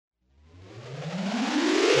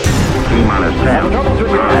have troubles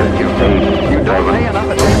with your attitude. You don't pay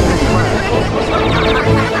enough attention in class. You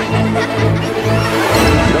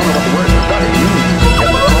don't know what the word study means. You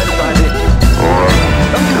have the slightest idea.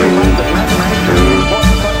 Don't you realize that mathematics is an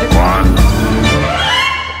important subject?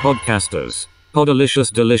 Podcasters.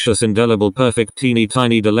 Podalicious, delicious, indelible, perfect, teeny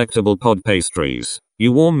tiny, delectable pod pastries.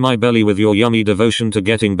 You warm my belly with your yummy devotion to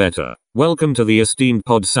getting better. Welcome to the esteemed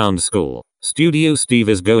Pod Sound School. Studio Steve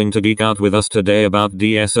is going to geek out with us today about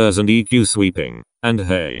de-essers and EQ sweeping. And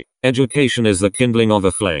hey, education is the kindling of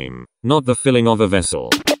a flame, not the filling of a vessel.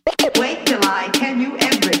 Wait till I tell you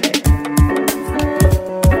everything.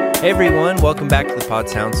 Hey everyone, welcome back to the Pod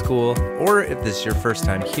Sound School, or if this is your first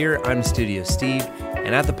time here, I'm Studio Steve,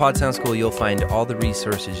 and at the Pod Sound School you'll find all the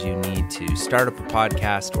resources you need to start up a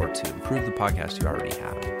podcast or to improve the podcast you already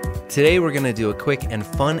have. Today we're going to do a quick and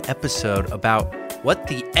fun episode about what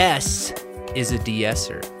the S is a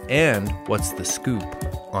de-esser, and what's the scoop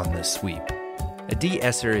on the sweep. A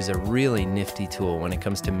de-esser is a really nifty tool when it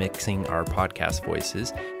comes to mixing our podcast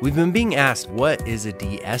voices. We've been being asked, what is a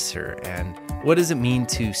de-esser, and what does it mean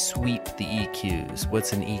to sweep the EQs?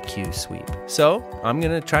 What's an EQ sweep? So I'm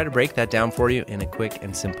going to try to break that down for you in a quick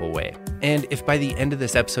and simple way. And if by the end of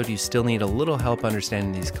this episode you still need a little help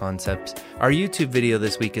understanding these concepts, our YouTube video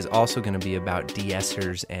this week is also going to be about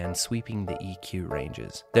de-essers and sweeping the EQ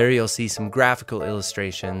ranges. There you'll see some graphical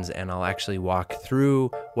illustrations, and I'll actually walk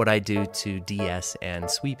through what I do to de-ess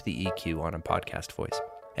and sweep the EQ on a podcast voice.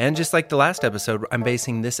 And just like the last episode, I'm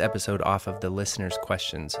basing this episode off of the listeners'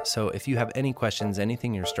 questions. So if you have any questions,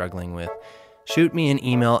 anything you're struggling with, shoot me an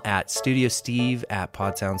email at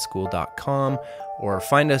studiosteve@podsoundschool.com, or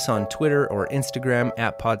find us on Twitter or Instagram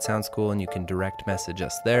at podsoundschool, and you can direct message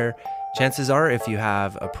us there. Chances are, if you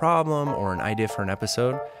have a problem or an idea for an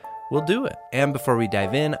episode, we'll do it. And before we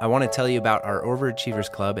dive in, I want to tell you about our Overachievers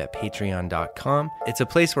Club at patreon.com. It's a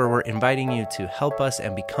place where we're inviting you to help us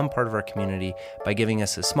and become part of our community by giving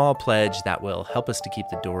us a small pledge that will help us to keep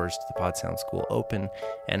the doors to the Pod Sound School open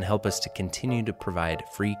and help us to continue to provide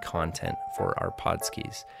free content for our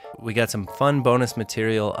podskis. We got some fun bonus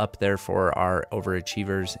material up there for our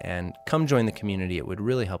overachievers, and come join the community. It would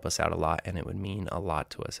really help us out a lot, and it would mean a lot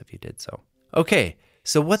to us if you did so. Okay,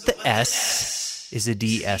 so what the S is a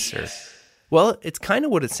de-esser? Well, it's kind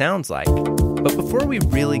of what it sounds like. But before we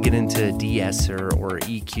really get into de-esser or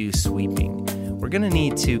EQ sweeping, we're going to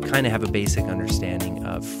need to kind of have a basic understanding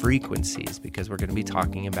of frequencies, because we're going to be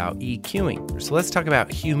talking about EQing. So let's talk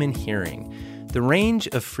about human hearing. The range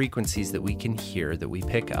of frequencies that we can hear, that we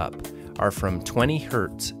pick up, are from 20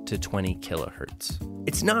 hertz to 20 kilohertz.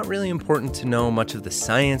 It's not really important to know much of the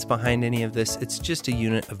science behind any of this. It's just a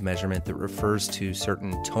unit of measurement that refers to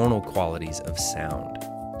certain tonal qualities of sound.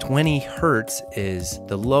 20 hertz is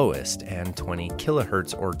the lowest, and 20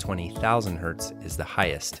 kilohertz or 20,000 hertz is the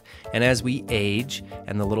highest. And as we age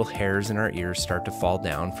and the little hairs in our ears start to fall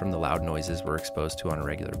down from the loud noises we're exposed to on a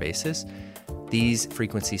regular basis, these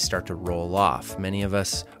frequencies start to roll off. Many of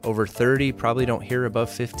us over 30 probably don't hear above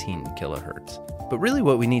 15 kilohertz. But really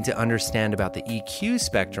what we need to understand about the EQ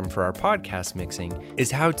spectrum for our podcast mixing is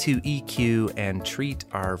how to EQ and treat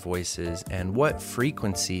our voices, and what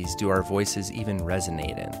frequencies do our voices even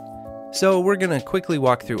resonate in. So we're going to quickly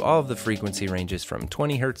walk through all of the frequency ranges from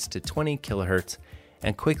 20 hertz to 20 kilohertz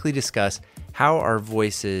and quickly discuss how our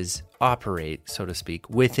voices operate, so to speak,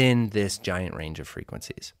 within this giant range of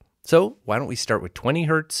frequencies. So why don't we start with 20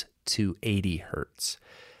 hertz to 80 hertz.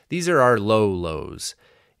 These are our lows.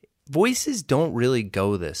 Voices don't really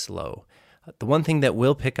go this low. The one thing that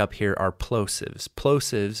we'll pick up here are plosives.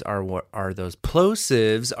 Plosives are what are those?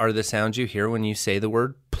 Plosives are the sounds you hear when you say the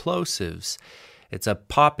word plosives. It's a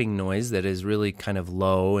popping noise that is really kind of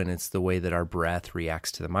low, and it's the way that our breath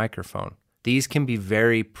reacts to the microphone. These can be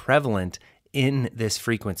very prevalent in this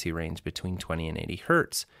frequency range between 20 and 80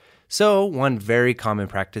 hertz. So one very common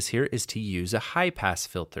practice here is to use a high-pass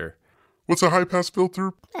filter. What's a high-pass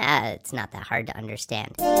filter? It's not that hard to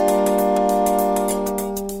understand.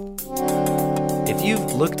 If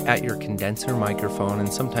you've looked at your condenser microphone,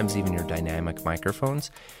 and sometimes even your dynamic microphones,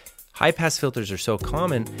 high-pass filters are so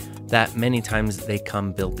common that many times they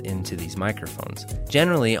come built into these microphones.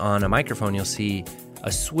 Generally, on a microphone, you'll see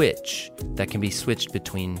a switch that can be switched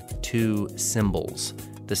between two cymbals.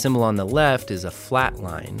 The symbol on the left is a flat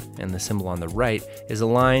line, and the symbol on the right is a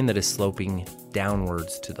line that is sloping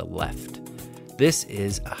downwards to the left. This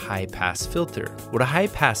is a high-pass filter. What a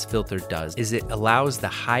high-pass filter does is it allows the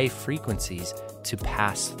high frequencies to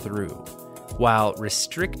pass through while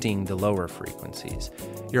restricting the lower frequencies.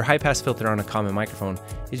 Your high-pass filter on a common microphone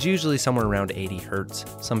is usually somewhere around 80 hertz,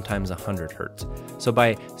 sometimes 100 hertz. So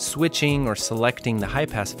by switching or selecting the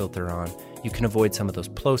high-pass filter on, you can avoid some of those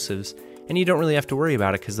plosives, and you don't really have to worry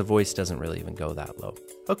about it because the voice doesn't really even go that low.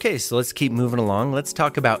 Okay, so let's keep moving along. Let's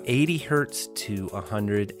talk about 80 hertz to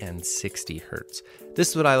 160 hertz.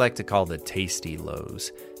 This is what I like to call the tasty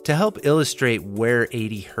lows. To help illustrate where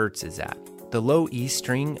 80 hertz is at, the low E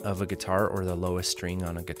string of a guitar or the lowest string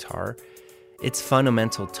on a guitar, its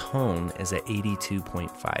fundamental tone is at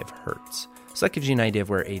 82.5 hertz. So that gives you an idea of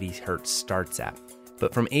where 80 hertz starts at.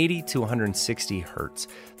 But from 80 to 160 hertz,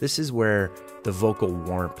 this is where the vocal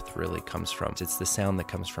warmth really comes from. It's the sound that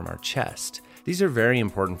comes from our chest. These are very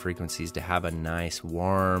important frequencies to have a nice,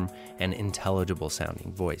 warm, and intelligible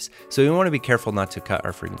sounding voice. So we want to be careful not to cut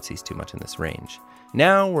our frequencies too much in this range.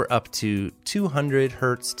 Now we're up to 200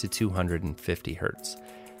 hertz to 250 hertz.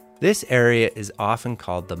 This area is often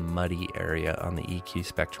called the muddy area on the EQ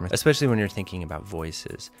spectrum, especially when you're thinking about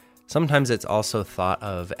voices. Sometimes it's also thought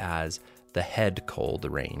of as the head cold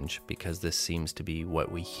range, because this seems to be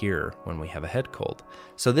what we hear when we have a head cold.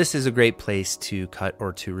 So this is a great place to cut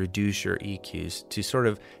or to reduce your EQs to sort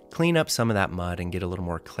of clean up some of that mud and get a little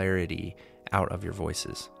more clarity out of your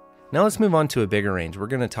voices. Now let's move on to a bigger range. We're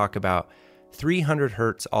going to talk about 300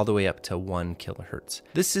 hertz all the way up to 1 kilohertz.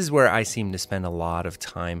 This is where I seem to spend a lot of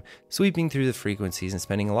time sweeping through the frequencies and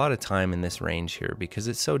spending a lot of time in this range here because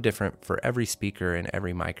it's so different for every speaker and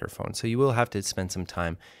every microphone. So you will have to spend some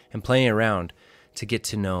time and playing around to get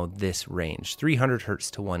to know this range, 300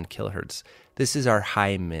 hertz to 1 kilohertz. This is our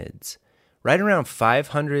high mids. Right around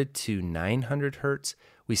 500 to 900 hertz,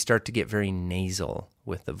 we start to get very nasal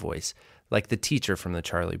with the voice, like the teacher from the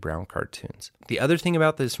Charlie Brown cartoons. The other thing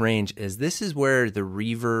about this range is this is where the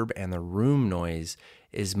reverb and the room noise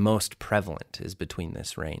is most prevalent, is between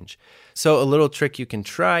this range. So a little trick you can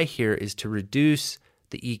try here is to reduce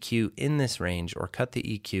the EQ in this range or cut the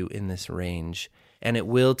EQ in this range, and it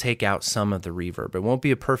will take out some of the reverb. It won't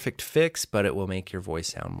be a perfect fix, but it will make your voice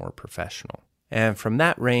sound more professional. And from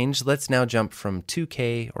that range, let's now jump from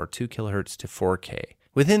 2K or 2 kilohertz to 4K.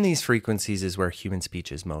 Within these frequencies is where human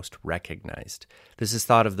speech is most recognized. This is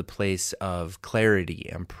thought of the place of clarity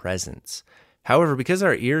and presence. However, because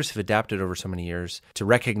our ears have adapted over so many years to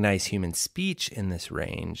recognize human speech in this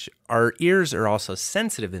range, our ears are also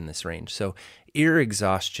sensitive in this range. So ear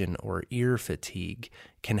exhaustion or ear fatigue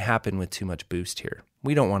can happen with too much boost here.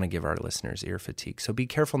 We don't want to give our listeners ear fatigue, so be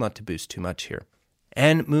careful not to boost too much here.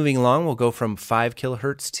 And moving along, we'll go from 5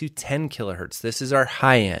 kilohertz to 10 kilohertz. This is our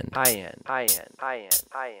high end.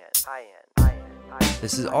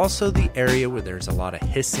 This is also the area where there's a lot of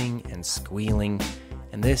hissing and squealing,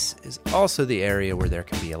 and this is also the area where there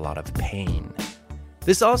can be a lot of pain.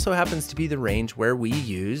 This also happens to be the range where we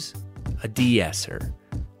use a de-esser.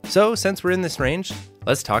 So since we're in this range,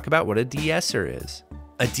 let's talk about what a de-esser is.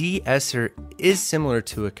 A de-esser is similar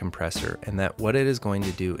to a compressor in that what it is going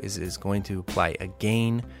to do is going to apply a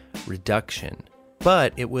gain reduction,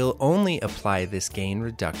 but it will only apply this gain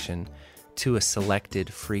reduction to a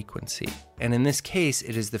selected frequency. And in this case,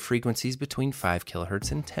 it is the frequencies between 5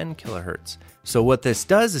 kilohertz and 10 kilohertz. So what this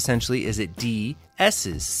does essentially is it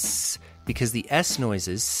de-esses, because the S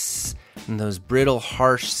noises and those brittle,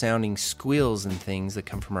 harsh sounding squeals and things that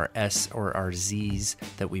come from our S or our Z's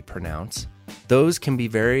that we pronounce, those can be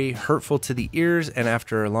very hurtful to the ears, and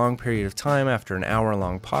after a long period of time, after an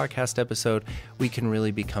hour-long podcast episode, we can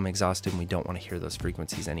really become exhausted and we don't want to hear those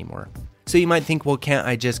frequencies anymore. So you might think, well, can't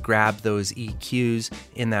I just grab those EQs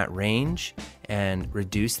in that range and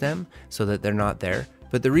reduce them so that they're not there?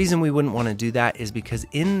 But the reason we wouldn't want to do that is because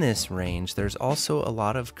in this range, there's also a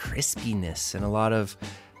lot of crispiness and a lot of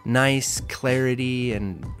nice clarity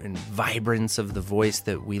and vibrance of the voice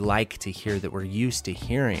that we like to hear, that we're used to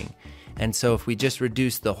hearing. And so if we just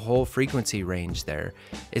reduce the whole frequency range there,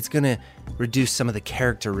 it's going to reduce some of the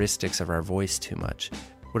characteristics of our voice too much.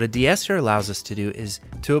 What a de-esser allows us to do is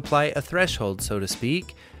to apply a threshold, so to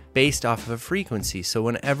speak, based off of a frequency. So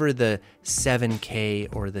whenever the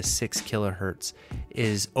 7K or the 6 kilohertz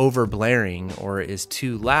is over blaring or is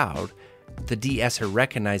too loud, the de-esser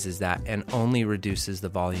recognizes that and only reduces the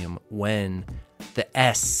volume when the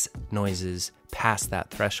S noises pass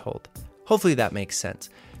that threshold. Hopefully that makes sense.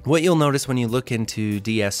 What you'll notice when you look into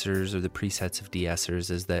de-essers or the presets of de-essers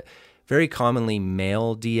is that very commonly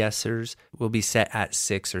male de-essers will be set at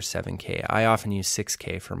 6 or 7K. I often use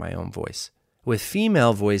 6K for my own voice. With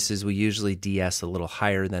female voices, we usually de-ess a little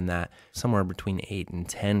higher than that, somewhere between 8 and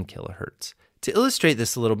 10 kilohertz. To illustrate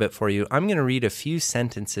this a little bit for you, I'm going to read a few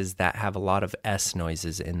sentences that have a lot of S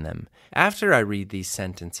noises in them. After I read these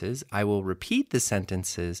sentences, I will repeat the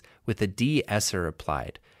sentences with a de-esser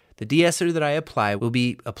applied. The de-esser that I apply will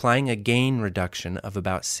be applying a gain reduction of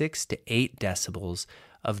about 6 to 8 decibels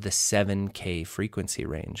of the 7K frequency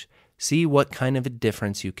range. See what kind of a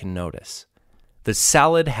difference you can notice. The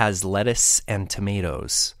salad has lettuce and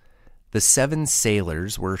tomatoes. The 7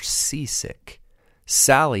 sailors were seasick.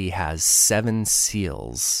 Sally has 7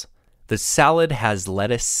 seals. The salad has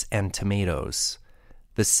lettuce and tomatoes.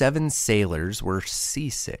 The 7 sailors were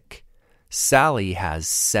seasick. Sally has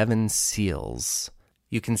 7 seals.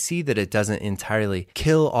 You can see that it doesn't entirely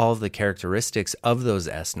kill all of the characteristics of those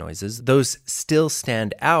S noises. Those still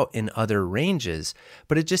stand out in other ranges,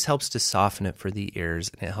 but it just helps to soften it for the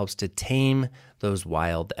ears, and it helps to tame those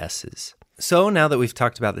wild S's. So now that we've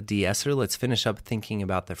talked about the de-esser, let's finish up thinking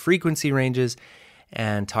about the frequency ranges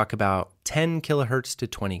and talk about 10 kilohertz to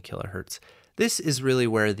 20 kilohertz. This is really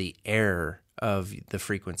where the air of the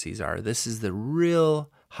frequencies are. This is the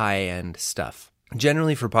real high-end stuff.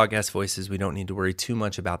 Generally, for podcast voices, we don't need to worry too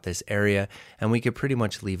much about this area, and we could pretty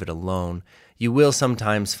much leave it alone. You will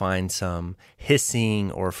sometimes find some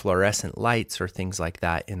hissing or fluorescent lights or things like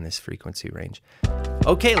that in this frequency range.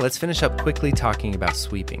 Okay, let's finish up quickly talking about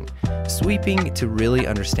sweeping. Sweeping, to really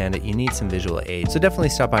understand it, you need some visual aid. So definitely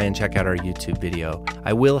stop by and check out our YouTube video.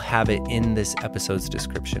 I will have it in this episode's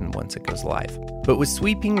description once it goes live. But what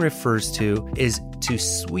sweeping refers to is to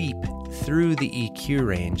sweep through the EQ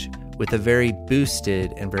range with a very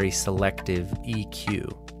boosted and very selective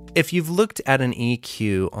EQ. If you've looked at an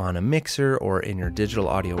EQ on a mixer or in your digital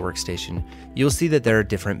audio workstation, you'll see that there are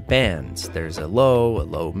different bands. There's a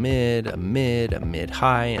low mid, a mid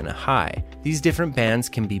high, and a high. These different bands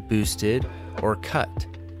can be boosted or cut.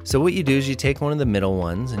 So what you do is you take one of the middle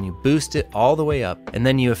ones and you boost it all the way up, and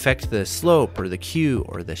then you affect the slope or the Q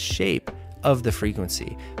or the shape of the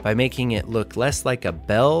frequency by making it look less like a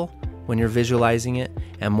bell when you're visualizing it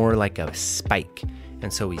and more like a spike.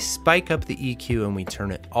 And so we spike up the EQ and we turn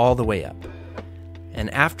it all the way up. And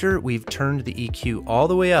after we've turned the EQ all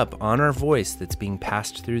the way up on our voice that's being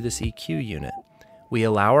passed through this EQ unit, we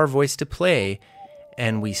allow our voice to play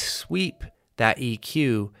and we sweep that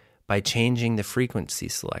EQ by changing the frequency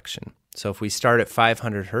selection. So if we start at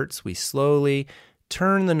 500 hertz, we slowly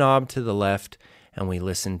turn the knob to the left and we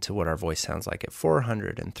listen to what our voice sounds like at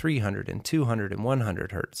 400 and 300 and 200 and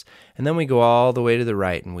 100 hertz. And then we go all the way to the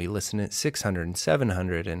right and we listen at 600 and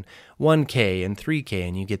 700 and 1K and 3K,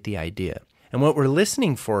 and you get the idea. And what we're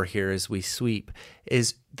listening for here as we sweep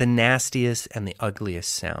is the nastiest and the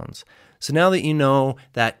ugliest sounds. So now that you know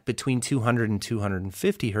that between 200 and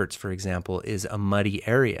 250 hertz, for example, is a muddy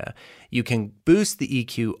area, you can boost the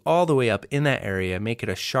EQ all the way up in that area, make it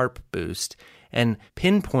a sharp boost, and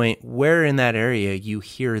pinpoint where in that area you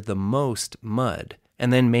hear the most mud.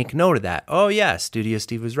 And then make note of that. Oh yeah, Studio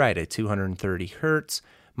Steve was right. At 230 hertz,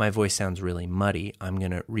 my voice sounds really muddy. I'm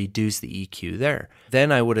going to reduce the EQ there.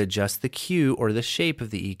 Then I would adjust the Q or the shape of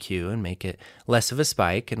the EQ and make it less of a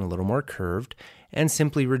spike and a little more curved, and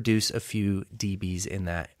simply reduce a few dBs in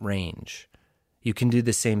that range. You can do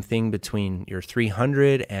the same thing between your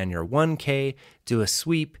 300 and your 1K, do a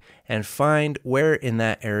sweep, and find where in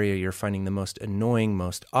that area you're finding the most annoying,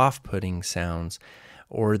 most off-putting sounds,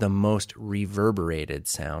 or the most reverberated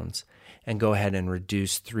sounds, and go ahead and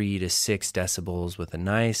reduce 3 to 6 decibels with a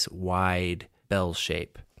nice wide bell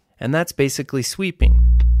shape. And that's basically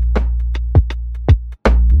sweeping.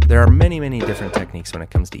 There are many, many different techniques when it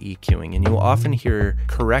comes to EQing, and you will often hear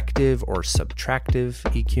corrective or subtractive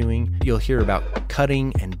EQing. You'll hear about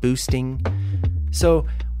cutting and boosting. So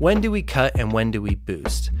when do we cut and when do we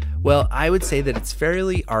boost? Well, I would say that it's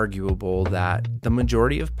fairly arguable that the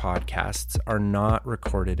majority of podcasts are not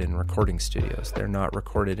recorded in recording studios. They're not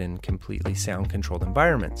recorded in completely sound-controlled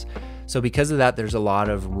environments. So because of that, there's a lot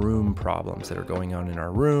of room problems that are going on in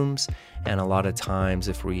our rooms. And a lot of times,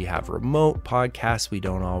 if we have remote podcasts, we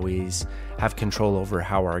don't always have control over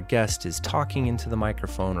how our guest is talking into the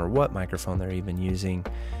microphone or what microphone they're even using.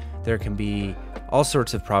 There can be all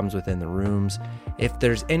sorts of problems within the rooms. If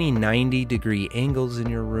there's any 90-degree angles in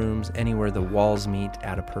your rooms, anywhere the walls meet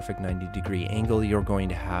at a perfect 90-degree angle, you're going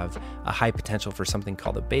to have a high potential for something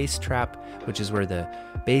called a bass trap, which is where the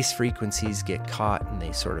bass frequencies get caught and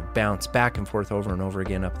they sort of bounce back and forth over and over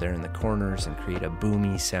again up there in the corners and create a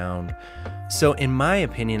boomy sound. So in my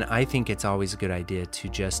opinion, I think it's always a good idea to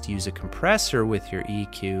just use a compressor with your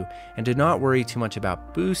EQ and to not worry too much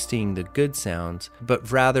about boosting the good sounds,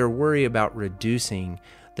 but rather worry about reducing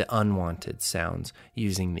the unwanted sounds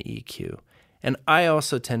using the EQ. And I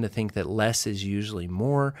also tend to think that less is usually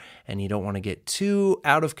more, and you don't want to get too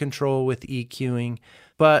out of control with EQing.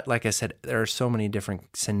 But like I said, there are so many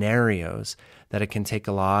different scenarios that it can take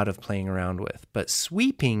a lot of playing around with. But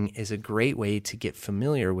sweeping is a great way to get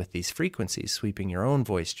familiar with these frequencies, sweeping your own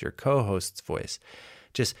voice to your co-host's voice.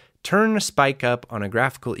 Just turn a spike up on a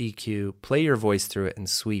graphical EQ, play your voice through it, and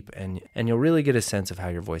sweep, and you'll really get a sense of how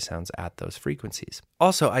your voice sounds at those frequencies.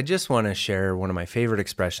 Also, I just want to share one of my favorite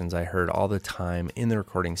expressions I heard all the time in the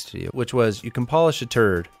recording studio, which was, you can polish a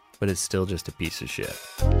turd, but it's still just a piece of shit.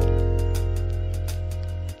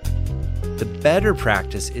 The better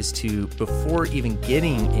practice is to, before even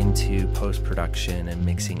getting into post-production and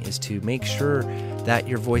mixing, is to make sure that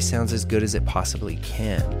your voice sounds as good as it possibly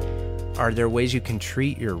can. Are there ways you can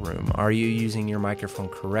treat your room? Are you using your microphone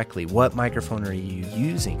correctly? What microphone are you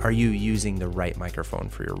using? Are you using the right microphone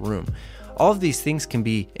for your room? All of these things can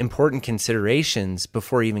be important considerations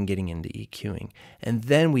before even getting into EQing. And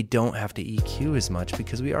then we don't have to EQ as much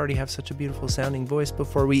because we already have such a beautiful sounding voice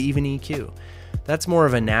before we even EQ. That's more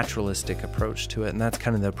of a naturalistic approach to it, and that's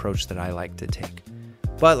kind of the approach that I like to take.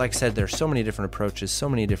 But like I said, there's so many different approaches, so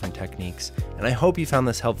many different techniques, and I hope you found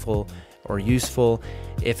this helpful or useful.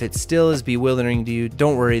 If it still is bewildering to you,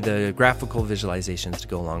 don't worry, the graphical visualizations to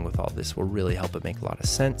go along with all this will really help it make a lot of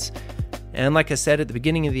sense. And like I said at the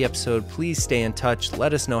beginning of the episode, please stay in touch.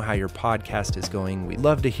 Let us know how your podcast is going. We'd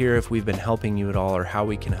love to hear if we've been helping you at all or how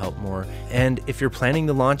we can help more. And if you're planning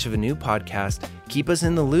the launch of a new podcast, keep us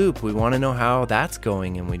in the loop. We want to know how that's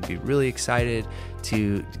going, and we'd be really excited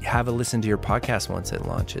to have a listen to your podcast once it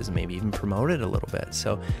launches, maybe even promote it a little bit.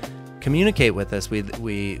 So communicate with us.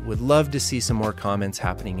 We would love to see some more comments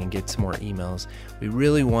happening and get some more emails. We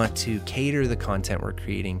really want to cater the content we're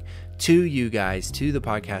creating to you guys, to the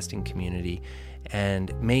podcasting community,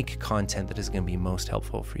 and make content that is going to be most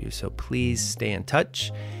helpful for you. So please stay in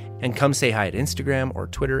touch and come say hi at Instagram or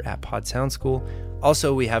Twitter at Pod Sound School.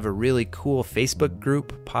 Also, we have a really cool Facebook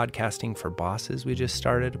group, Podcasting for Bosses, we just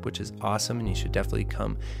started, which is awesome, and you should definitely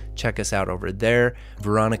come check us out over there.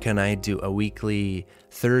 Veronica and I do a weekly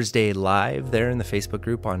Thursday live there in the Facebook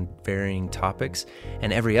group on varying topics,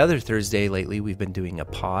 and every other Thursday lately we've been doing a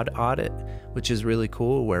pod audit, which is really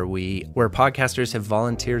cool, where podcasters have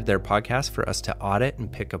volunteered their podcast for us to audit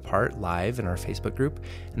and pick apart live in our Facebook group,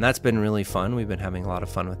 and that's been really fun. We've been having a lot of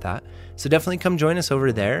fun with that, so definitely come join us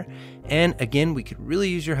over there. And again, we could really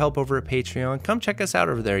use your help over at Patreon. Come check us out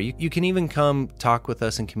over there. You can even come talk with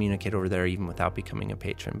us and communicate over there even without becoming a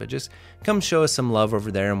patron, but just come show us some love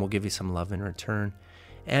over there and we'll give you some love in return.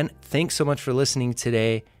 And thanks so much for listening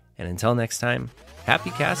today, and until next time,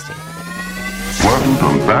 happy casting. Learn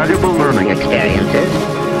some valuable learning experiences.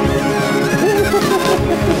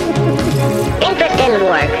 Interest in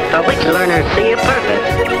work for which learners see a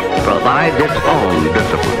purpose provides its own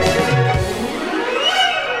discipline.